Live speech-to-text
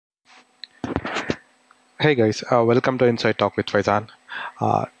Hey guys, welcome to Inside Talk with Faizaan.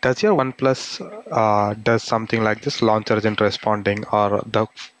 Does your OnePlus does something like this? Launcher isn't responding, or the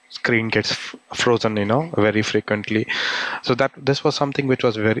screen gets frozen, very frequently. So that this was something which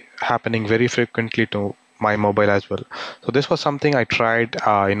was very happening very frequently to my mobile as well. So this was something I tried,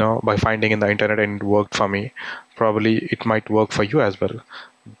 by finding in the internet, and it worked for me. Probably it might work for you as well.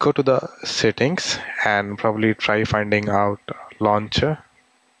 Go to the settings and probably try finding out launcher.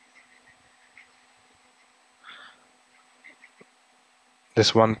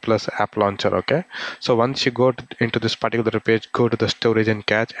 This OnePlus app launcher. Okay, so once you go into this particular page, go to the storage and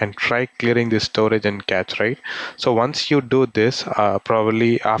cache and try clearing this storage and cache, right? So once you do this,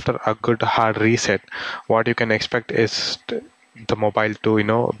 probably after a good hard reset, what you can expect is the mobile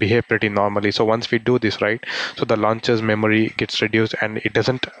to behave pretty normally. So once we do this, right, so the launcher's memory gets reduced and it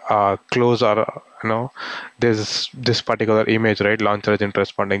doesn't close, or there's this particular image, right, launcher isn't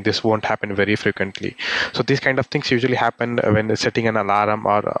responding. This won't happen very frequently. So these kind of things usually happen when setting an alarm,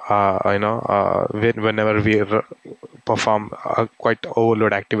 or whenever we perform quite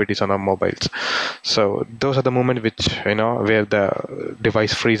overload activities on our mobiles. So those are the moments which where the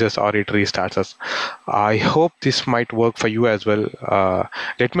device freezes or it restarts us. I hope this might work for you as well.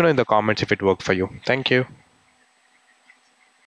 Let me know in the comments if it worked for you. Thank you.